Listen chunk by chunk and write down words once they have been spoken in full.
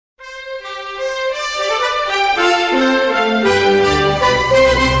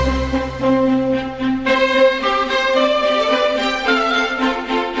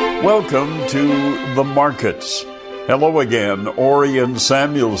welcome to The Markets. Hello again, Orion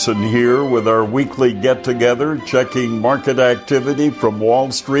Samuelson here with our weekly get-together, checking market activity from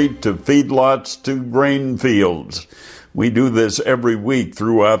Wall Street to feedlots to grain fields. We do this every week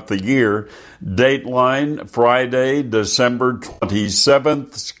throughout the year. Dateline, Friday, December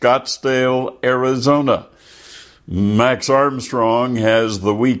 27th, Scottsdale, Arizona. Max Armstrong has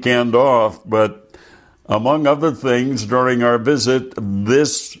the weekend off, but among other things, during our visit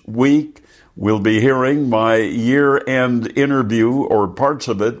this week, we'll be hearing my year-end interview, or parts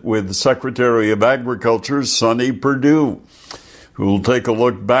of it, with Secretary of Agriculture Sonny Perdue, who will take a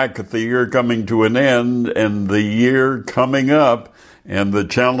look back at the year coming to an end and the year coming up and the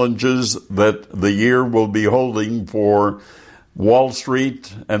challenges that the year will be holding for Wall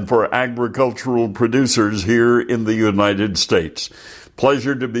Street and for agricultural producers here in the United States.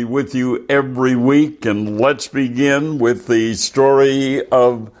 Pleasure to be with you every week, and let's begin with the story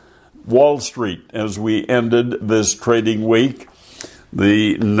of Wall Street as we ended this trading week.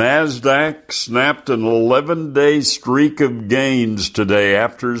 The NASDAQ snapped an 11-day streak of gains today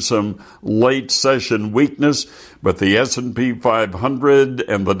after some late session weakness, but the S&P 500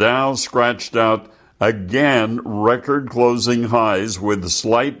 and the Dow scratched out again record closing highs with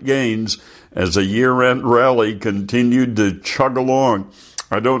slight gains as a year-end rally continued to chug along.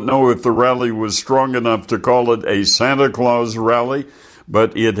 I don't know if the rally was strong enough to call it a Santa Claus rally,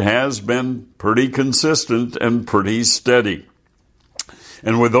 but it has been pretty consistent and pretty steady.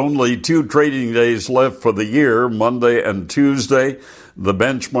 And with only 2 trading days left for the year, Monday and Tuesday, the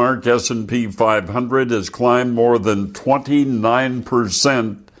benchmark S&P 500 has climbed more than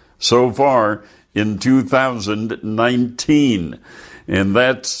 29% so far in 2019. And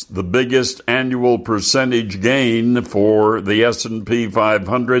that's the biggest annual percentage gain for the S&P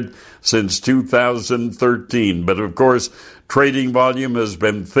 500 since 2013. But of course, trading volume has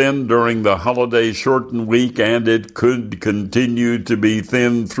been thin during the holiday shortened week, and it could continue to be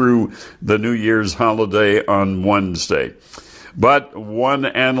thin through the New Year's holiday on Wednesday. But one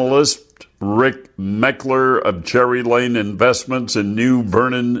analyst, Rick Meckler of Cherry Lane Investments in New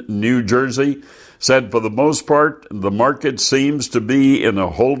Vernon, New Jersey, said for the most part, the market seems to be in a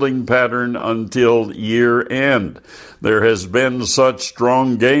holding pattern until year end. There has been such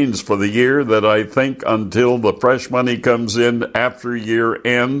strong gains for the year that I think until the fresh money comes in after year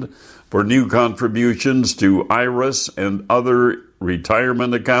end for new contributions to IRAs and other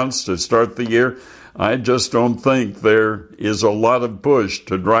retirement accounts to start the year, I just don't think there is a lot of push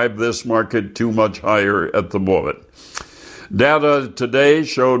to drive this market too much higher at the moment. Data today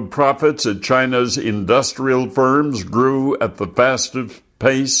showed profits at China's industrial firms grew at the fastest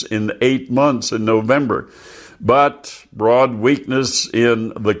pace in 8 months in November, but broad weakness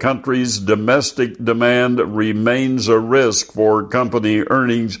in the country's domestic demand remains a risk for company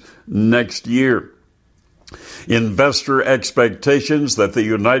earnings next year. Investor expectations that the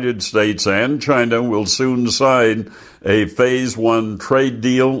United States and China will soon sign a Phase 1 trade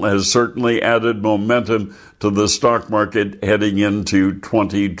deal has certainly added momentum to the stock market heading into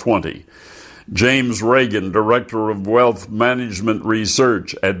 2020. James Reagan, Director of Wealth Management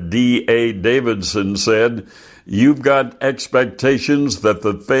Research at D.A. Davidson, said, "You've got expectations that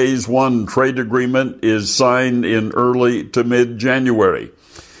the Phase 1 trade agreement is signed in early to mid-January."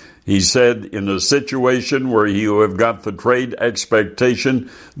 He said, in a situation where you have got the trade expectation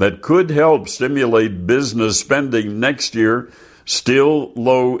that could help stimulate business spending next year, still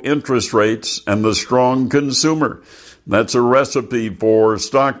low interest rates, and the strong consumer, that's a recipe for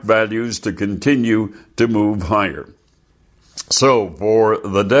stock values to continue to move higher. So for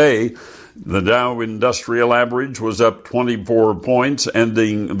the day, the Dow Industrial Average was up 24 points,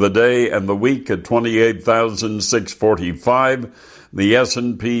 ending the day and the week at 28,645. The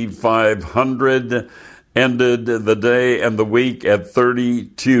S&P 500 ended the day and the week at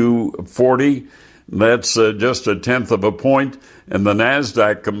 3240. That's just a tenth of a point. And the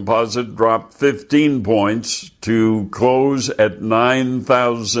NASDAQ composite dropped 15 points to close at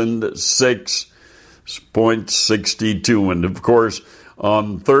 9,006.62. And of course,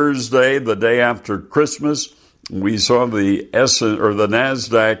 on Thursday, the day after Christmas, we saw the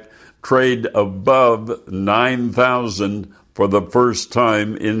NASDAQ trade above 9,000 for the first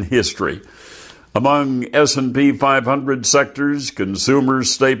time in history. Among S&P 500 sectors, consumer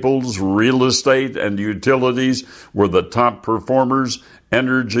staples, real estate, and utilities were the top performers.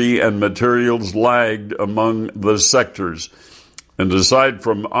 Energy and materials lagged among the sectors. And aside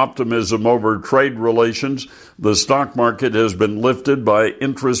from optimism over trade relations, the stock market has been lifted by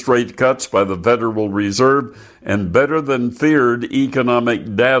interest rate cuts by the Federal Reserve and better than feared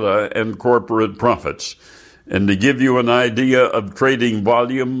economic data and corporate profits. And to give you an idea of trading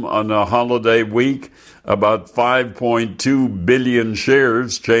volume on a holiday week, about 5.2 billion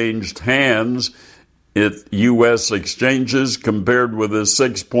shares changed hands at U.S. exchanges compared with a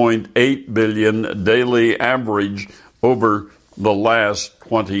 6.8 billion daily average over the last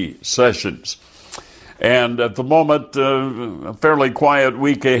 20 sessions. And at the moment, a fairly quiet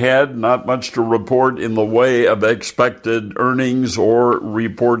week ahead, not much to report in the way of expected earnings or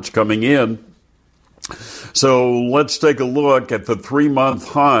reports coming in. So let's take a look at the 3-month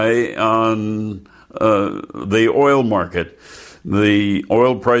high on the oil market. The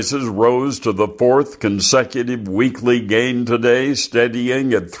oil prices rose to the 4th consecutive weekly gain today,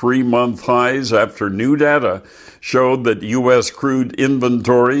 steadying at 3-month highs after new data showed that U.S. crude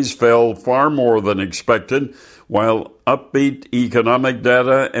inventories fell far more than expected, while upbeat economic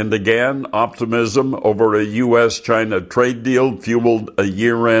data and again optimism over a U.S.-China trade deal fueled a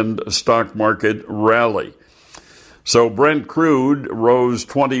year-end stock market rally. So Brent crude rose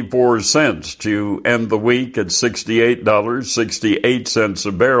 24 cents to end the week at $68.68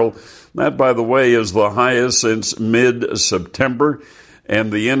 a barrel. That, by the way, is the highest since mid-September,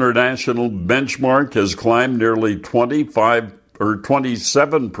 and the international benchmark has climbed nearly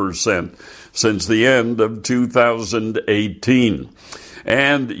 27% since the end of 2018.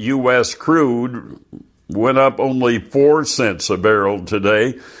 And U.S. crude went up only 4 cents a barrel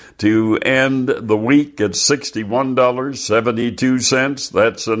today to end the week at $61.72.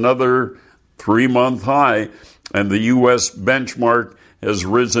 That's another 3-month high, and the U.S. benchmark has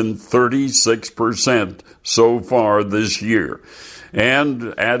risen 36% so far this year.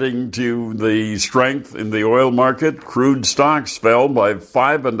 And adding to the strength in the oil market, crude stocks fell by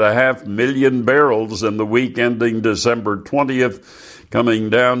 5.5 million barrels in the week ending December 20th, coming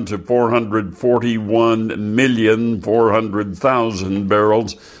down to 441,400,000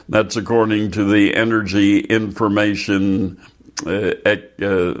 barrels. That's according to the Energy Information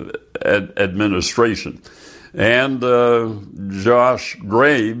Administration. And Josh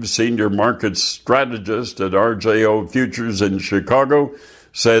Graves, senior markets strategist at RJO Futures in Chicago,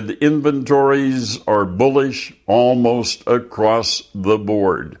 said inventories are bullish almost across the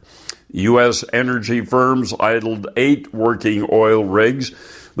board. U.S. energy firms idled 8 working oil rigs.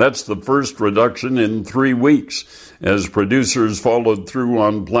 That's the first reduction in 3 weeks, as producers followed through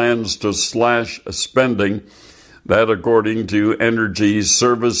on plans to slash spending. That according to energy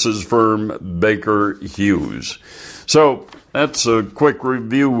services firm Baker Hughes. So that's a quick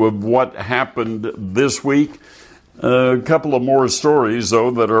review of what happened this week. A couple of more stories, though,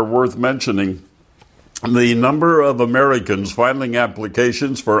 that are worth mentioning. The number of Americans filing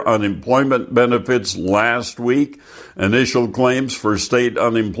applications for unemployment benefits last week, initial claims for state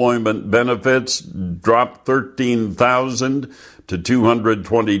unemployment benefits dropped 13,000 to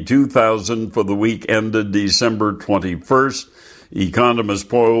 222,000 for the week ended December 21st. Economists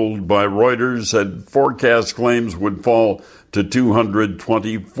polled by Reuters said forecast claims would fall to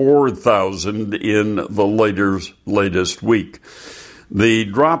 224,000 in the latest week. The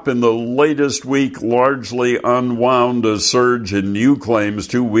drop in the latest week largely unwound a surge in new claims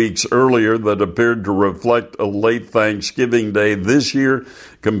 2 weeks earlier that appeared to reflect a late Thanksgiving Day this year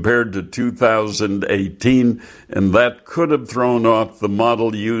compared to 2018, and that could have thrown off the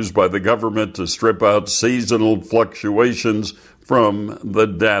model used by the government to strip out seasonal fluctuations from the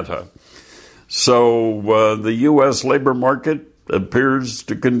data. So the U.S. labor market appears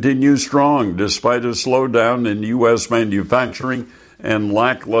to continue strong despite a slowdown in U.S. manufacturing and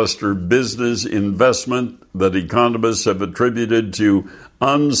lackluster business investment that economists have attributed to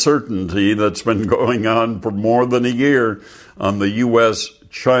uncertainty that's been going on for more than a year on the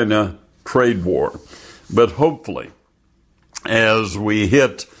U.S.-China trade war. But hopefully, as we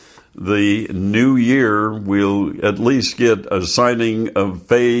hit the new year, we'll at least get a signing of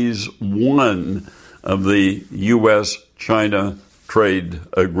phase 1 of the U.S.-China trade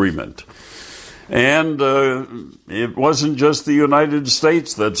agreement. And it wasn't just the United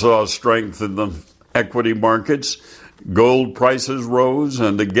States that saw strength in the equity markets. Gold prices rose,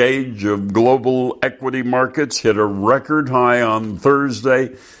 and the gauge of global equity markets hit a record high on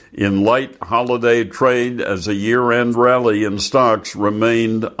Thursday in light holiday trade as a year-end rally in stocks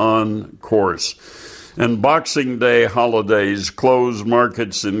remained on course. And Boxing Day holidays closed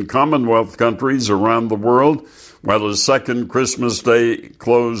markets in Commonwealth countries around the world, while a second Christmas Day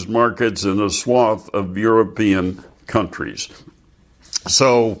closed markets in a swath of European countries.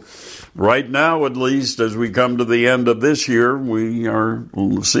 So right now, at least, as we come to the end of this year, we are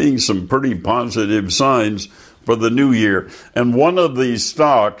seeing some pretty positive signs for the new year. And one of the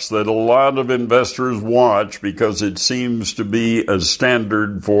stocks that a lot of investors watch because it seems to be a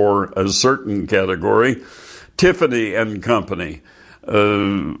standard for a certain category, Tiffany and Company.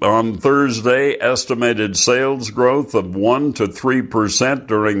 On Thursday, estimated sales growth of 1 to 3%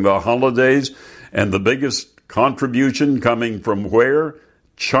 during the holidays, and the biggest contribution coming from where?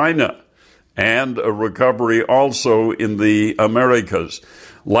 China, and a recovery also in the Americas.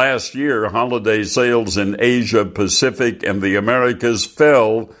 Last year, holiday sales in Asia Pacific and the Americas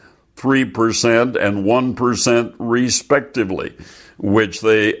fell 3% and 1% respectively, which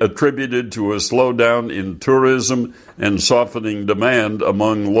they attributed to a slowdown in tourism and softening demand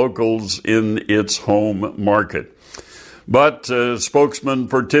among locals in its home market. But spokesman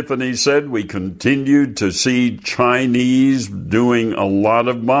for Tiffany said we continued to see Chinese doing a lot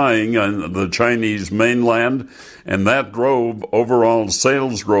of buying on the Chinese mainland, and that drove overall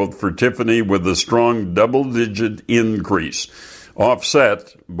sales growth for Tiffany with a strong double-digit increase,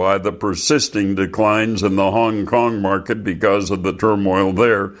 offset by the persisting declines in the Hong Kong market because of the turmoil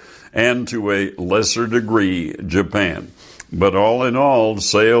there, and to a lesser degree, Japan. But all in all,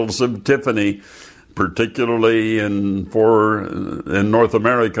 sales of Tiffany, particularly in North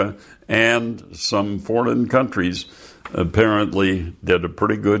America and some foreign countries, apparently did a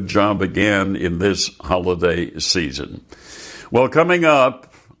pretty good job again in this holiday season. Well, coming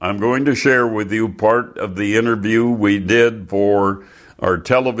up, I'm going to share with you part of the interview we did for our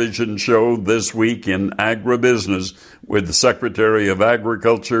television show this week in Agribusiness with Secretary of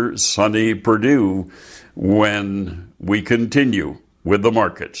Agriculture Sonny Perdue when we continue with the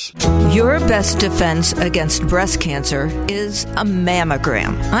markets. Your best defense against breast cancer is a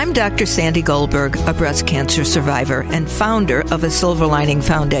mammogram. I'm Dr. Sandy Goldberg, a breast cancer survivor and founder of a Silver Lining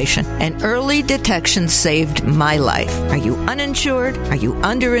Foundation. And early detection saved my life. Are you uninsured? Are you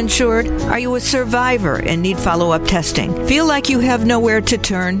underinsured? Are you a survivor and need follow-up testing? Feel like you have nowhere to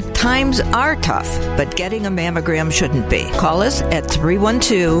turn? Times are tough, but getting a mammogram shouldn't be. Call us at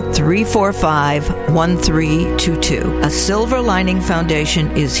 312-345-1322. A Silver Lining Foundation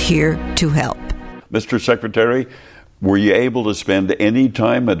is here to help. Mr. Secretary, were you able to spend any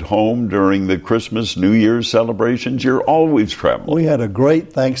time at home during the Christmas, New Year's celebrations? You're always traveling. We had a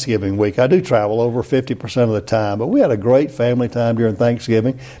great Thanksgiving week. I do travel over 50% of the time, but we had a great family time during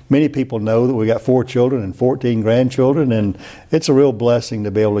Thanksgiving. Many people know that we got 4 children and 14 grandchildren, and it's a real blessing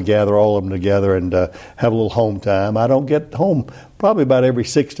to be able to gather all of them together and have a little home time. I don't get home probably about every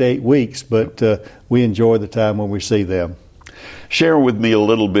 6 to 8 weeks, but we enjoy the time when we see them. Share with me a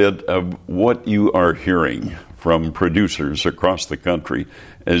little bit of what you are hearing from producers across the country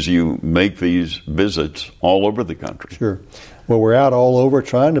as you make these visits all over the country. Sure. Well, we're out all over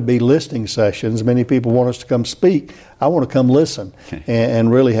trying to be listening sessions. Many people want us to come speak. I want to come listen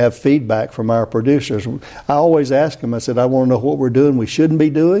and really have feedback from our producers. I always ask them, I said, I want to know what we're doing we shouldn't be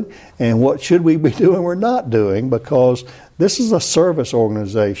doing and what should we be doing we're not doing, because this is a service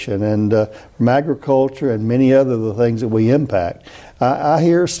organization, and from agriculture and many other the things that we impact. I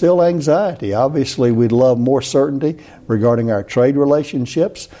hear still anxiety. Obviously, we'd love more certainty regarding our trade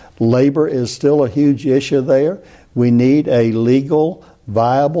relationships. Labor is still a huge issue there. We need a legal,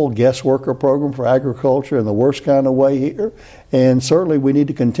 viable guest worker program for agriculture in the worst kind of way here. And certainly we need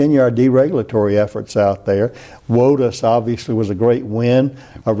to continue our deregulatory efforts out there. WOTUS obviously was a great win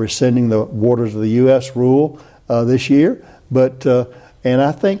of rescinding the Waters of the U.S. rule this year. But and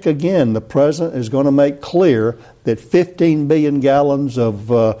I think, again, the President is going to make clear that 15 billion gallons of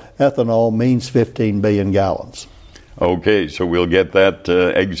ethanol means 15 billion gallons. Okay, so we'll get that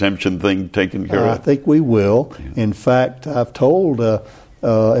exemption thing taken care of? I think we will. Yeah. In fact, I've told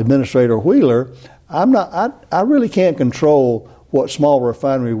Administrator Wheeler, I really can't control what small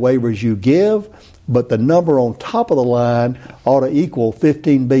refinery waivers you give, but the number on top of the line ought to equal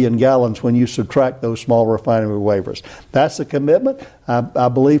 15 billion gallons when you subtract those small refinery waivers. That's the commitment. I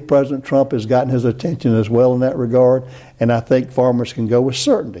believe President Trump has gotten his attention as well in that regard, and I think farmers can go with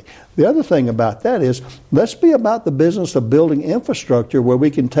certainty. The other thing about that is, let's be about the business of building infrastructure where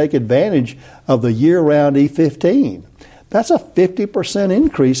we can take advantage of the year-round E15. That's a 50%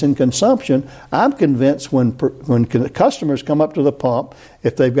 increase in consumption. I'm convinced when customers come up to the pump,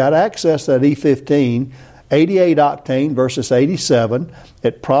 if they've got access to that E15, 88 octane versus 87,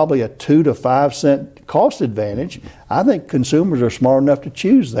 at probably a 2 to 5 cent cost advantage, I think consumers are smart enough to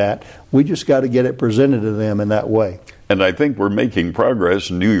choose that. We just got to get it presented to them in that way. And I think we're making progress.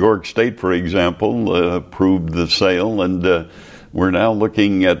 New York State, for example, approved the sale, and we're now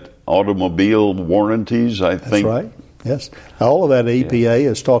looking at automobile warranties, I think. That's right. Yes, all of that EPA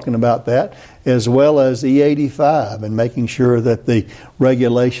is talking about that, as well as E85 and making sure that the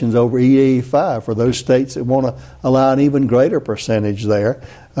regulations over E85 for those states that want to allow an even greater percentage there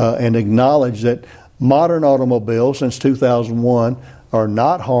and acknowledge that modern automobiles since 2001 are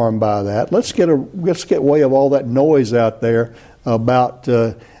not harmed by that. Let's get way of all that noise out there about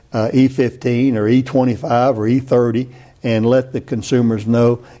E15 or E25 or E30, and let the consumers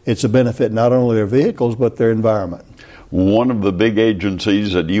know it's a benefit not only their vehicles but their environment. One of the big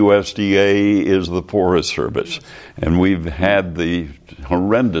agencies at USDA is the Forest Service, and we've had the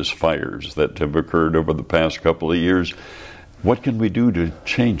horrendous fires that have occurred over the past couple of years. What can we do to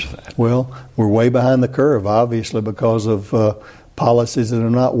change that? Well, we're way behind the curve, obviously, because of policies that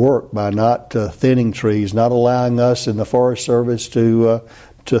have not worked, by not thinning trees, not allowing us in the Forest Service to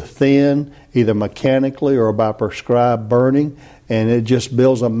thin either mechanically or by prescribed burning. And it just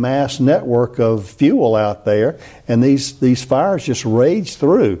builds a mass network of fuel out there. And these fires just rage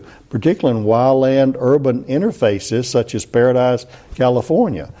through, particularly in wildland urban interfaces such as Paradise,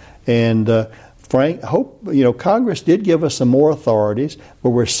 California. And Frank, Congress did give us some more authorities,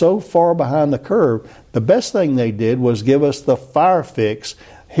 but we're so far behind the curve. The best thing they did was give us the fire fix.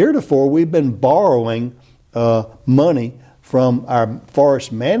 Heretofore, we've been borrowing money from our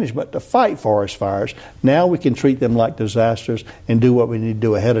forest management to fight forest fires. Now we can treat them like disasters and do what we need to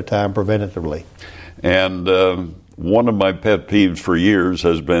do ahead of time preventatively. And one of my pet peeves for years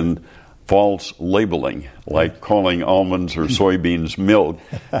has been false labeling, like calling almonds or soybeans milk.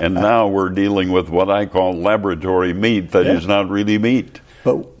 And now we're dealing with what I call laboratory meat that is not really meat.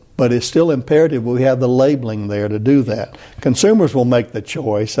 But it's still imperative we have the labeling there to do that. Consumers will make the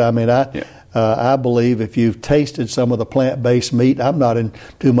choice. I mean, I believe if you've tasted some of the plant-based meat, I'm not in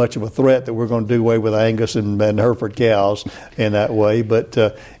too much of a threat that we're going to do away with Angus and Hereford cows in that way. But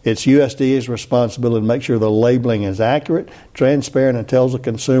it's USDA's responsibility to make sure the labeling is accurate, transparent, and tells the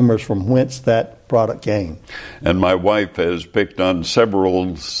consumers from whence that product came. And my wife has picked on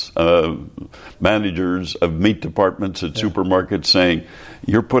several managers of meat departments at supermarkets saying,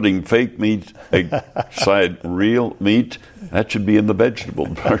 "You're putting fake meat aside real meat. That should be in the vegetable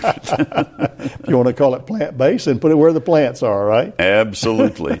department." If you want to call it plant-based, then put it where the plants are, right?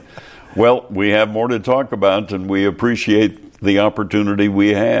 Absolutely. Well, we have more to talk about, and we appreciate the opportunity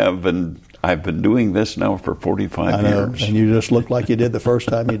we have. And I've been doing this now for 45 years. And you just look like you did the first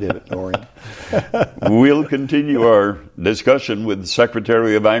time you did it, Orion. We'll continue our discussion with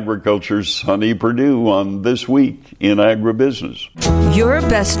Secretary of Agriculture Sonny Perdue on This Week in Agribusiness. Your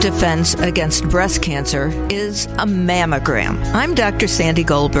best defense against breast cancer is a mammogram. I'm Dr. Sandy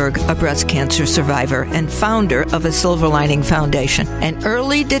Goldberg, a breast cancer survivor and founder of a Silver Lining Foundation. And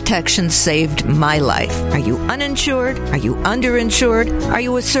early detection saved my life. Are you uninsured? Are you underinsured? Are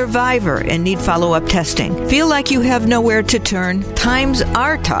you a survivor and need follow-up testing? Feel like you have nowhere to turn? Times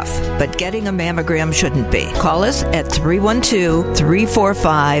are tough, but getting a mammogram shouldn't be. Call us at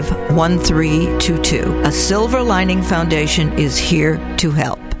 312-345-1322. A Silver Lining Foundation is here to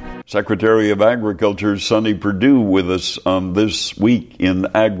help. Secretary of Agriculture Sonny Perdue with us on This Week in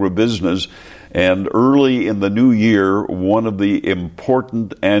Agribusiness. And early in the new year, one of the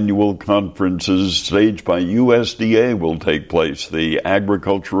important annual conferences staged by USDA will take place, the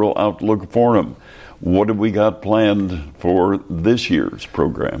Agricultural Outlook Forum. What have we got planned for this year's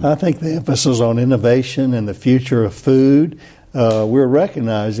program? I think the emphasis on innovation and the future of food. We're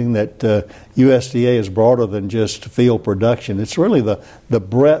recognizing that USDA is broader than just field production. It's really the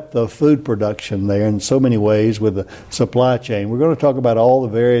breadth of food production there in so many ways with the supply chain. We're going to talk about all the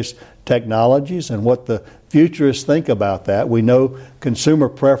various technologies and what the futurists think about that. We know consumer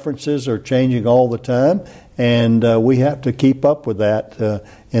preferences are changing all the time, and we have to keep up with that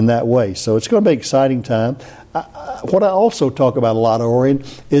in that way. So it's going to be an exciting time. What I also talk about a lot, Orion,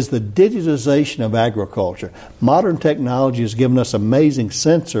 is the digitization of agriculture. Modern technology has given us amazing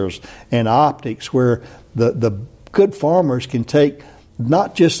sensors and optics where the good farmers can take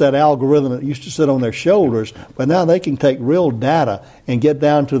not just that algorithm that used to sit on their shoulders, but now they can take real data and get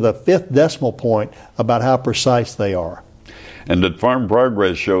down to the fifth decimal point about how precise they are. And at Farm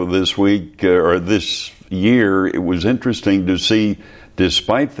Progress Show this week, or this year, it was interesting to see,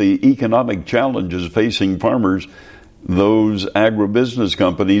 despite the economic challenges facing farmers, those agribusiness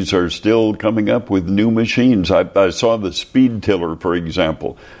companies are still coming up with new machines. I saw the speed tiller, for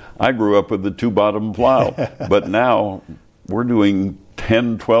example. I grew up with the two-bottom plow, but now we're doing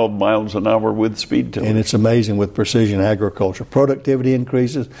 10, 12 miles an hour with speed tillers. And it's amazing with precision agriculture. Productivity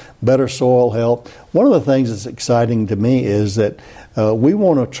increases, better soil health. One of the things that's exciting to me is that we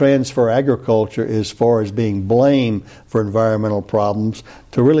want to transfer agriculture as far as being blamed for environmental problems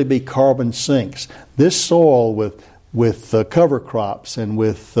to really be carbon sinks. This soil with cover crops and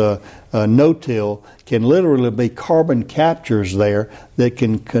with no-till can literally be carbon captures there that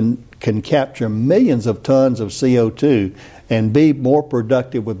can capture millions of tons of CO2. and be more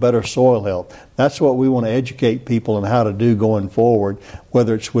productive with better soil health. That's what we want to educate people on how to do going forward,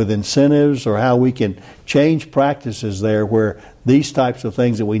 whether it's with incentives or how we can change practices there where these types of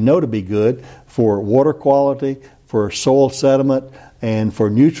things that we know to be good for water quality, for soil sediment, and for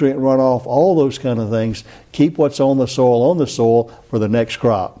nutrient runoff, all those kind of things, keep what's on the soil for the next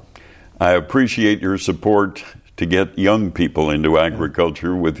crop. I appreciate your support to get young people into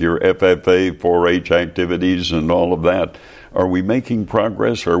agriculture with your FFA, 4-H activities and all of that. Are we making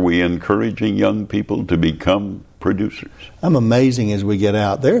progress? Are we encouraging young people to become producers? I'm amazing as we get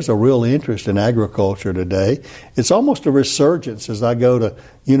out. There's a real interest in agriculture today. It's almost a resurgence as I go to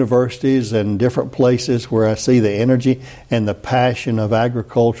universities and different places where I see the energy and the passion of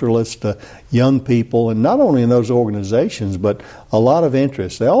agriculturalists, young people, and not only in those organizations, but a lot of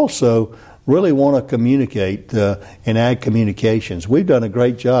interest. They also really want to communicate in ag communications. We've done a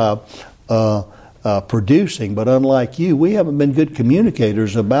great job producing, but unlike you, we haven't been good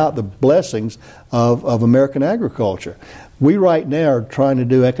communicators about the blessings of American agriculture. We right now are trying to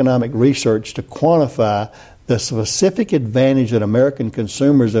do economic research to quantify the specific advantage that American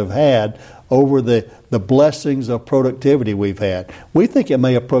consumers have had over the blessings of productivity we've had. We think it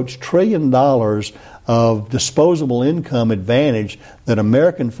may approach $1 trillion of disposable income advantage that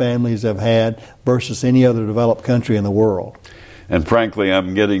American families have had versus any other developed country in the world. And frankly,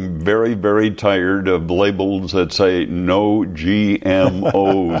 I'm getting very, very tired of labels that say no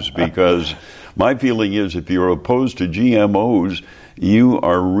GMOs because my feeling is if you're opposed to GMOs, you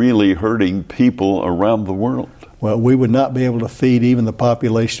are really hurting people around the world. Well, we would not be able to feed even the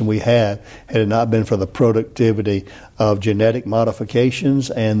population we had it not been for the productivity of genetic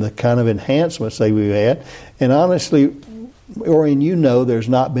modifications and the kind of enhancements that we've had. And honestly, Orion, you know there's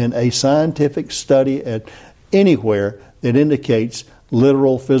not been a scientific study anywhere that indicates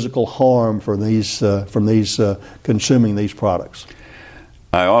literal physical harm from these consuming these products.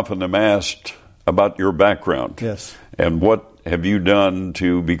 I often am asked about your background. Yes. And what have you done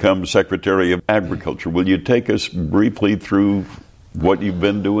to become Secretary of Agriculture? Will you take us briefly through what you've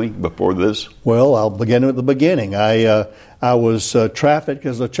been doing before this? Well, I'll begin at the beginning. I was trafficked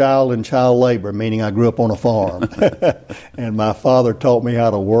as a child in child labor, meaning I grew up on a farm. And my father taught me how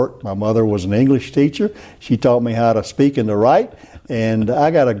to work. My mother was an English teacher. She taught me how to speak and to write. And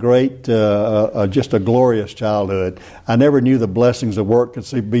I got a great, just a glorious childhood. I never knew the blessings of work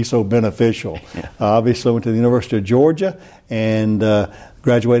could be so beneficial. I obviously went to the University of Georgia and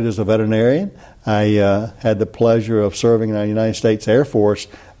graduated as a veterinarian. I had the pleasure of serving in the United States Air Force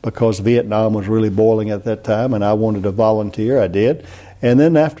because Vietnam was really boiling at that time, and I wanted to volunteer. I did. And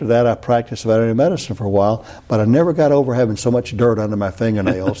then after that, I practiced veterinary medicine for a while, but I never got over having so much dirt under my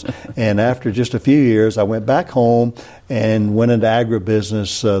fingernails. And after just a few years, I went back home and went into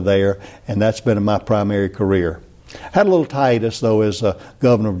agribusiness there, and that's been my primary career. Had a little hiatus, though, as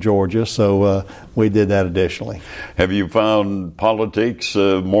governor of Georgia, so we did that additionally. Have you found politics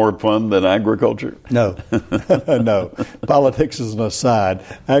more fun than agriculture? No. No. Politics is an aside.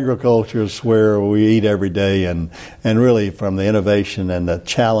 Agriculture is where we eat every day, and really from the innovation and the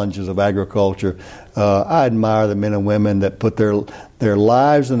challenges of agriculture, I admire the men and women that put their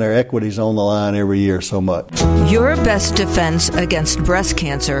lives and their equities on the line every year so much. Your best defense against breast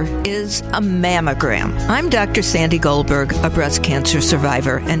cancer is a mammogram. I'm Dr. Sandy Goldberg, a breast cancer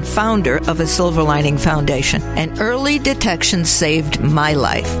survivor and founder of a Silver Lining Foundation. And early detection saved my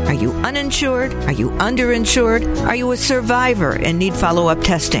life. Are you uninsured? Are you underinsured? Are you a survivor and need follow-up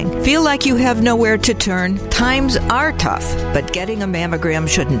testing? Feel like you have nowhere to turn? Times are tough, but getting a mammogram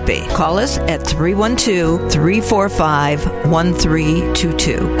shouldn't be. Call us at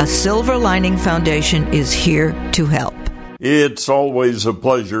 312-345-1322. A Silver Lining Foundation is here to help. It's always a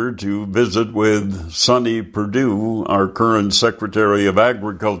pleasure to visit with Sonny Perdue, our current Secretary of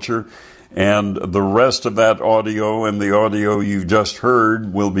Agriculture, and the rest of that audio and the audio you just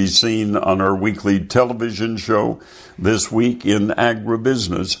heard will be seen on our weekly television show This Week in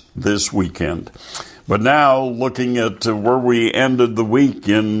Agribusiness this weekend. But now, looking at where we ended the week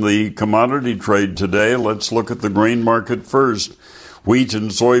in the commodity trade today, let's look at the grain market first. Wheat and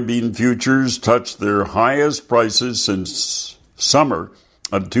soybean futures touched their highest prices since summer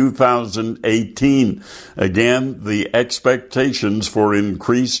of 2018. Again, the expectations for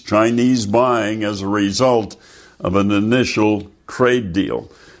increased Chinese buying as a result of an initial trade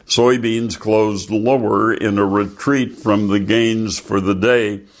deal. Soybeans closed lower in a retreat from the gains for the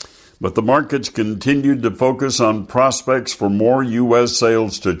day, but the markets continued to focus on prospects for more U.S.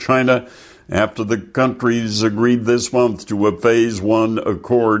 sales to China after the countries agreed this month to a Phase 1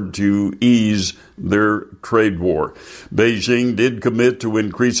 accord to ease their trade war. Beijing did commit to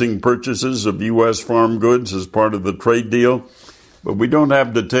increasing purchases of U.S. farm goods as part of the trade deal, but we don't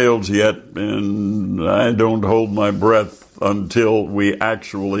have details yet, and I don't hold my breath until we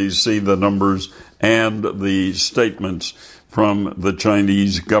actually see the numbers and the statements from the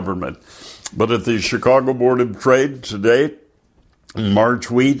Chinese government. But at the Chicago Board of Trade today, March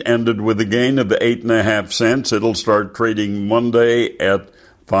wheat ended with a gain of 8.5 cents. It'll start trading Monday at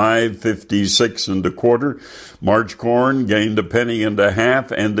 $5.56 1/4. March corn gained 1.5 pennies,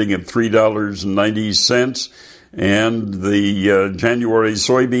 ending at $3.90. And the January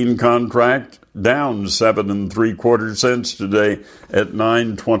soybean contract down 7 3/4 cents today at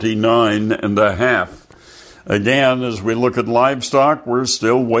 $9.29 1/2. Again, as we look at livestock, we're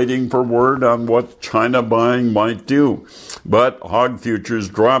still waiting for word on what China buying might do. But hog futures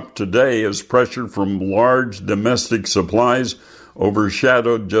dropped today as pressure from large domestic supplies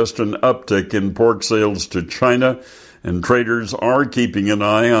overshadowed just an uptick in pork sales to China. And traders are keeping an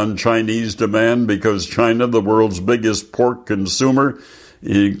eye on Chinese demand because China, the world's biggest pork consumer,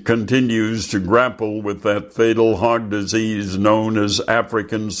 continues to grapple with that fatal hog disease known as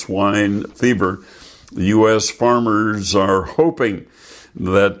African swine fever. The U.S. farmers are hoping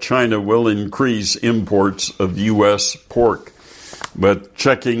that China will increase imports of U.S. pork. But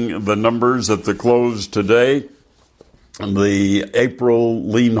checking the numbers at the close today, the April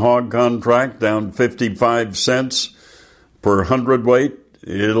lean hog contract down 55 cents per hundredweight.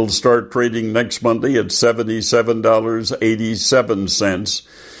 It'll start trading next Monday at $77.87.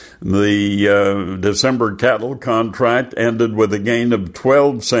 The December cattle contract ended with a gain of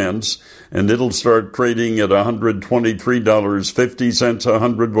 12 cents, and it'll start trading at $123.50 a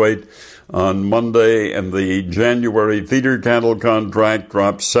hundredweight on Monday. And the January feeder cattle contract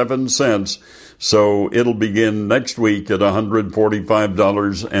dropped 7 cents, so it'll begin next week at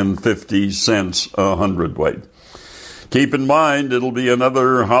 $145.50 a hundredweight. Keep in mind, it'll be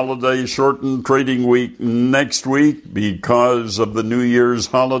another holiday-shortened trading week next week because of the New Year's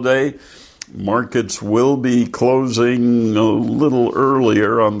holiday. Markets will be closing a little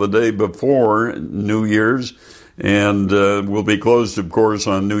earlier on the day before New Year's, and will be closed, of course,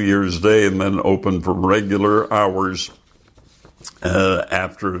 on New Year's Day and then open for regular hours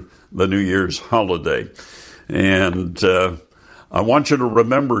after the New Year's holiday. And I want you to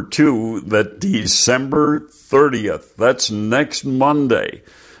remember, too, that December 30th, that's next Monday,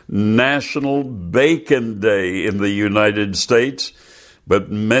 National Bacon Day in the United States.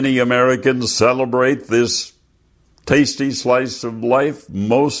 But many Americans celebrate this tasty slice of life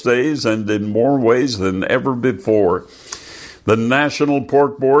most days and in more ways than ever before. The National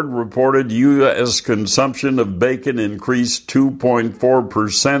Pork Board reported U.S. consumption of bacon increased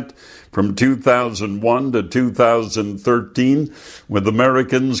 2.4% from 2001 to 2013, with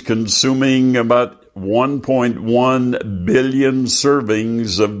Americans consuming about 1.1 billion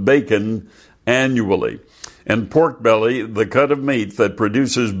servings of bacon annually. And pork belly, the cut of meat that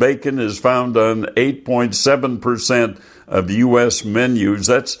produces bacon, is found on 8.7% of U.S. menus.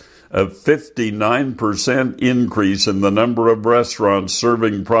 That's a 59% increase in the number of restaurants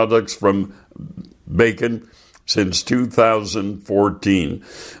serving products from bacon since 2014.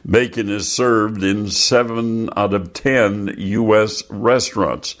 Bacon is served in 7 out of 10 U.S.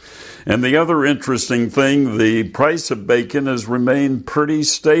 restaurants. And the other interesting thing, the price of bacon has remained pretty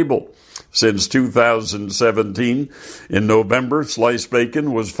stable since 2017. In November, sliced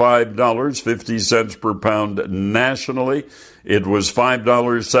bacon was $5.50 per pound nationally. It was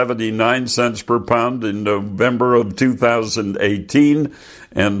 $5.79 per pound in November of 2018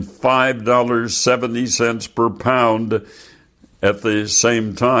 and $5.70 per pound at the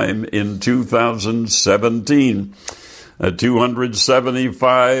same time in 2017. A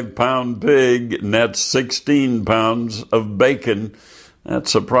 275-pound pig nets 16 pounds of bacon.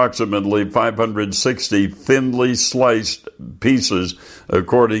 That's approximately 560 thinly sliced pieces,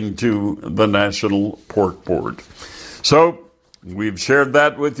 according to the National Pork Board. So, we've shared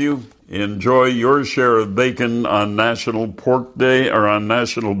that with you. Enjoy your share of bacon on National Pork Day, or on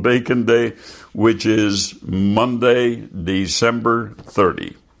National Bacon Day, which is Monday, December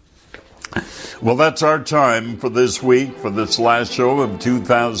 30. Well, that's our time for this week, for this last show of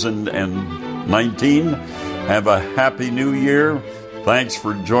 2019. Have a happy new year. Thanks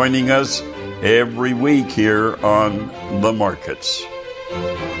for joining us every week here on The Markets.